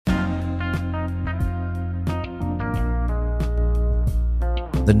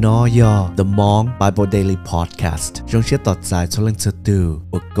The Nó Yo The Mong Bible Daily Podcast trong chiếc tọt dài cho lần thứ tư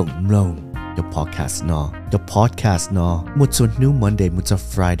của cộng đồng your podcast nó your podcast nó một số new Monday một số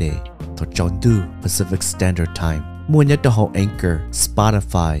Friday thôi chọn tu Pacific Standard Time mua nhất đó hậu Anchor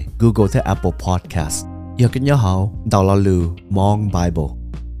Spotify Google thế Apple Podcast giờ cái nhớ hậu đào lo lù Mong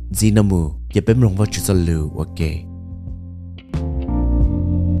Bible gì nè mù giờ bấm lòng vào chữ số lù ok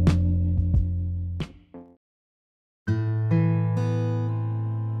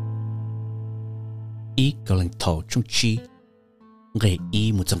ý có lần thầu trong chi ngày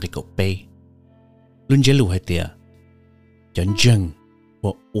ý một trong cái cậu bé luôn dễ lù hay tiệt chân chân và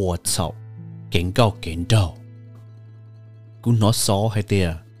ủa sầu kén cao kén đầu cú nó xó hay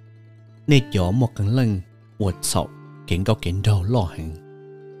tiệt nên gió một cái lần ủa sầu kén cao kén đầu lo hàng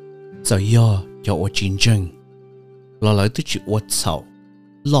giờ do cho ủa chín chân lo lại tới chữ ủa sầu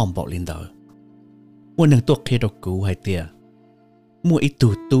lom bỏ lên đầu mua năng tuột khi đâu cú hay tiệt mua ít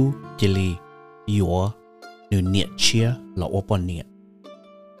tu tu chỉ li yếu nửa nhiệt chia là ô bòn nhiệt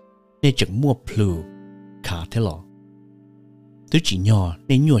nên chẳng mua plu khá thế lọ tôi chỉ nhỏ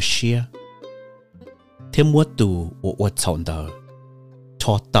nên nhỏ chia thêm mua tù ô chọn đờ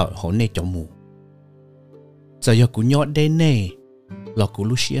cho tờ họ nên cho mù giờ giờ cũng nhỏ đây nè là cũng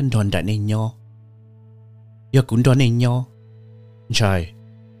lúc xí ăn đòn đại nên nhỏ giờ cũng đòn nên nhỏ trời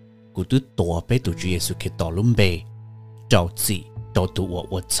cũng tôi tổ bé tụi Chúa Giêsu khi tỏ lùm bề trâu gì trâu tụ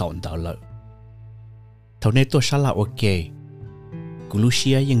ô chọn đờ lợi thầu này tôi sao là ok cú lúc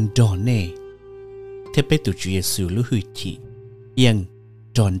xưaยังđòn nè thế bé tụi Chúa Giêsu lúc hủy thịยัง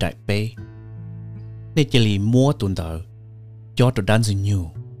đòn đại bé nên chỉ li mua tuần đầu cho tụi đàn dân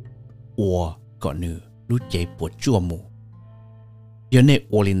nhiều ủa còn nữa lúc chạy bộ chua mù giờ này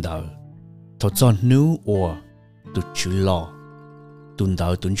ủa lên đầu thầu cho nữ ủa tụi chú lo tuần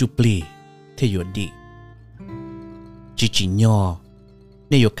đầu tuần chú bì thế giờ đi chỉ nhỏ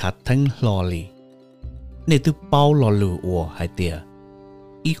nên giờ khát thằng lo li nên tôi bao lo lù ủa hai tiệt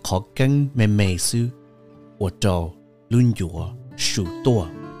ý khó căng mềm sư ủa trâu luôn dùa sủ tua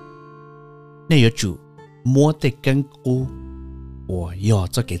nên giờ chủ mua tay căng cú ủa giờ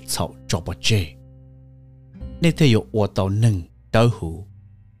cho cái chậu cho bò chê nên thế giờ ủa tàu nâng đau hủ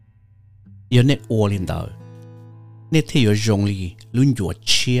giờ nên ủa lên đầu nên thế giờ rong li luôn dùa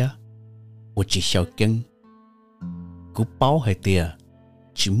chia ủa chỉ sao căng cú bao hai tiệt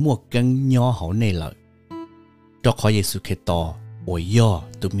chỉ mua căng nhỏ hậu này lợi cho khỏi Giêsu khi tỏ ôi yo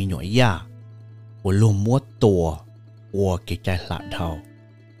tụi mình nói ya ôi luôn mua tổ ôi cái trái lạ đầu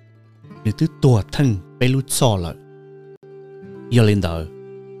nếu tụi tổ thân bé lút so lại yo lên đầu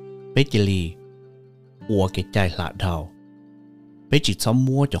bé chỉ li ôi cái trái lạ đầu bé chỉ cho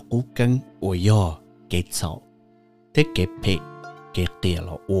mua cho cú cân ôi yo cái sầu thế cái pe cái tiền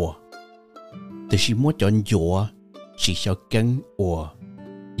là ôi từ khi mua cho anh dùa chỉ cho cân ôi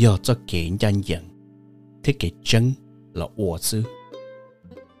yo cho cái danh nhận thế cái chân là ủa sư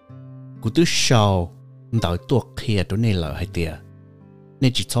cú tứ sau đào tuột kia đó này là hai tiệt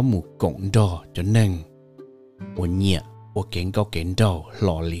nên chỉ cho một cổng đỏ cho nên ủa nhẹ ủa kén cao kén đầu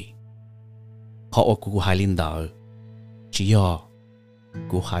lò lì họ ủa cú hai linh đạo chỉ do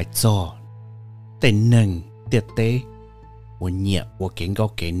cú hai cho tên nâng tiệt tế ủa nhẹ ủa kén cao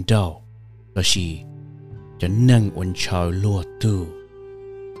kén đầu là gì cho nên ủa trời lùa tu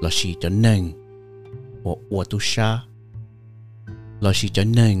là gì cho nên ủa tu sa là chỉ cho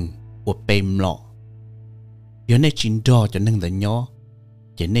nên ủa bèm lọ giờ này chín đo cho nên là nhỏ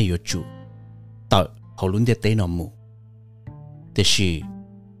giờ này yo chủ tạo họ luôn để tay nó mù thế thì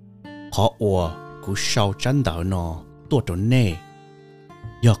họ ủa cú sau chân đảo nó tua chỗ này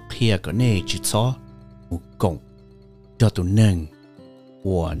giờ kia cái này chỉ cho một cổng cho tụi nên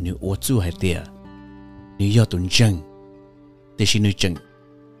ủa nếu ủa chú hay tiệt nếu giờ tụi chân thế thì nếu chân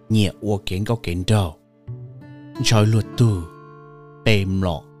nhẹ ủa kén cao kén đầu trời luật tu bèm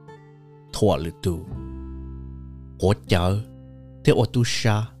lọ thua luật tu hỗ trợ thế ô tu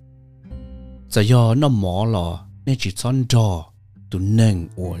sa giờ do nó mỏ lọ nên chỉ chọn trò tu nâng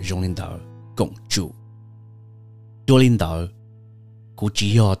ô rong lên đầu cộng chủ đua lên đầu cú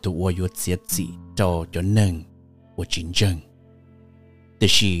chỉ do tu ô yo giết gì cho nâng ô chiến tranh thế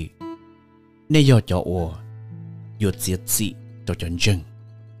thì nên do cho ô yo giết gì cho chiến tranh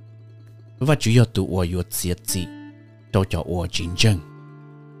và chủ yếu tụ ủa yuột giết gì đâu cho ủa chiến tranh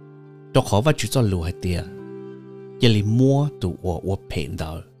cho khó và chủ cho lùi hay tiệt giờ li mua tụ ủa phèn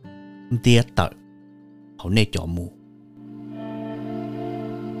đầu tiệt tợ họ nên cho mù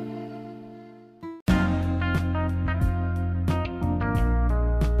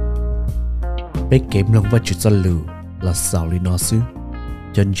bé kém lòng và chủ cho lùi là sao li nó xứ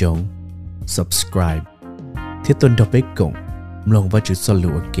chân giống subscribe thiết tuần đọc bé cổng mlong va chữ so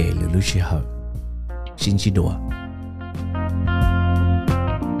lụa kể lửa lưỡi hở xin chỉ đùa